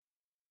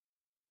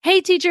Hey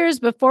teachers,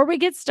 before we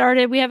get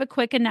started, we have a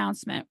quick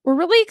announcement. We're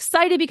really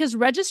excited because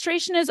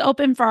registration is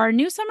open for our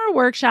new summer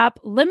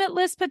workshop,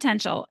 Limitless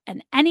Potential,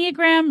 an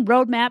Enneagram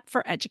Roadmap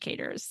for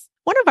Educators.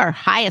 One of our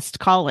highest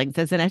callings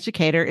as an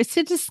educator is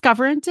to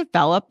discover and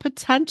develop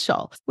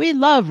potential. We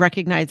love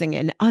recognizing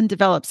an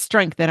undeveloped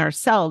strength in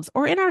ourselves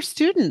or in our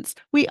students.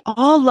 We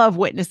all love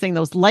witnessing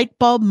those light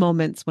bulb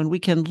moments when we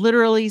can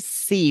literally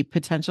see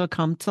potential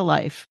come to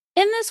life.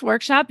 In this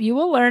workshop, you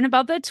will learn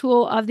about the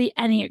tool of the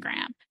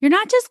Enneagram. You're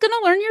not just going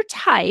to learn your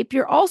type,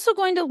 you're also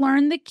going to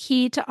learn the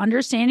key to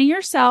understanding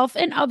yourself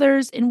and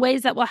others in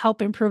ways that will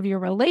help improve your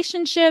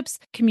relationships,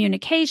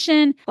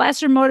 communication,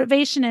 classroom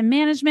motivation and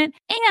management,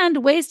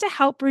 and ways to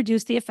help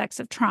reduce the effects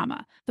of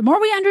trauma. The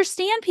more we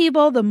understand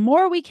people, the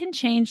more we can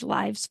change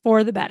lives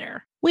for the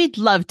better. We'd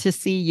love to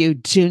see you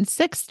June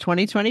 6,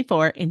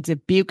 2024 in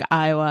Dubuque,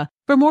 Iowa.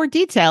 For more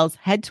details,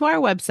 head to our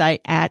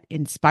website at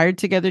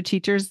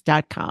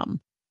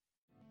inspiredtogetherteachers.com.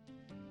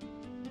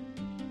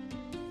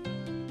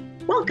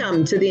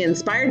 Welcome to the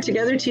Inspired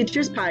Together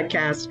Teachers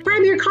podcast.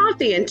 Grab your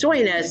coffee and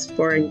join us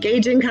for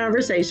engaging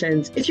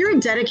conversations. If you're a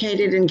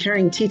dedicated and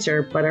caring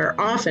teacher, but are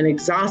often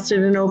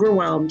exhausted and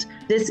overwhelmed,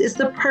 this is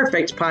the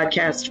perfect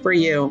podcast for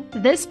you.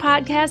 This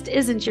podcast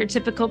isn't your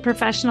typical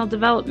professional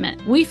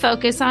development. We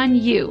focus on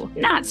you,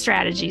 not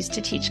strategies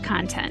to teach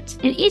content.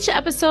 In each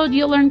episode,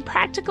 you'll learn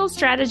practical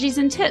strategies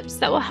and tips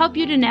that will help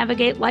you to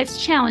navigate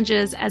life's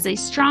challenges as a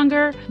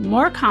stronger,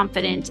 more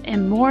confident,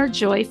 and more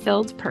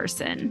joy-filled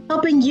person.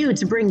 Helping you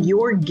to bring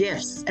your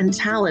gifts and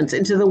talents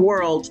into the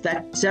world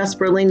that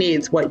desperately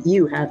needs what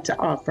you have to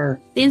offer.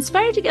 The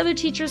Inspired Together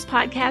Teachers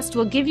podcast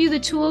will give you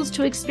the tools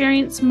to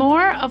experience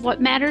more of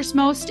what matters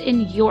most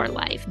in your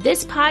life.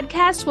 This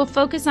podcast will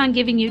focus on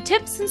giving you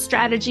tips and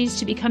strategies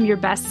to become your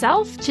best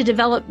self, to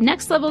develop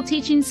next-level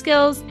teaching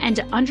skills, and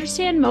to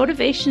understand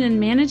motivation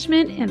and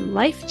management in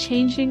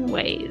life-changing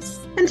ways.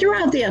 And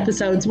throughout the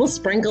episodes, we'll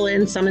sprinkle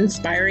in some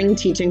inspiring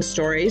teaching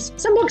stories,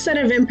 some books that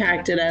have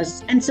impacted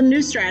us, and some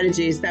new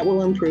strategies that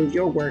will improve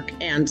your work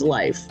and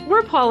life.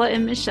 We're Paula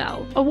and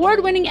Michelle,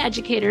 award-winning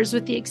educators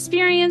with the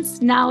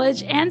experience,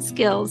 knowledge, and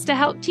skills to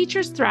help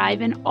teachers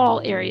thrive in all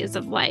areas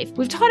of life.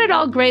 We've taught at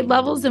all grade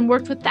levels and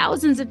worked with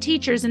thousands of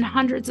teachers in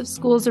hundreds of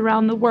schools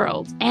around the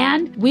world.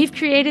 And we've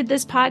created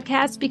this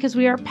podcast because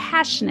we are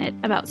passionate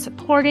about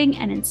supporting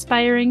and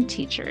inspiring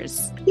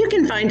teachers. You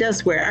can find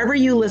us wherever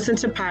you listen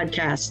to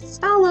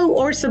podcasts. Follow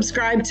or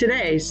subscribe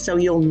today so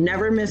you'll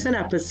never miss an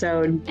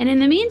episode. And in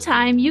the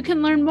meantime, you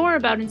can learn more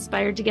about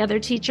Inspired Together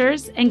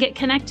Teachers and get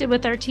connected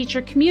with our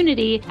teacher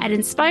community at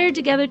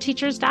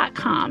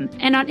inspiredtogetherteachers.com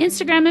and on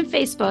Instagram and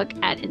Facebook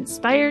at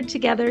Inspired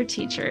Together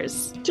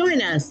Teachers.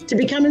 Join us to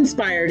become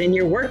inspired in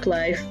your work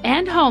life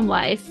and home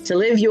life to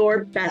live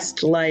your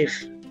best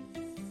life.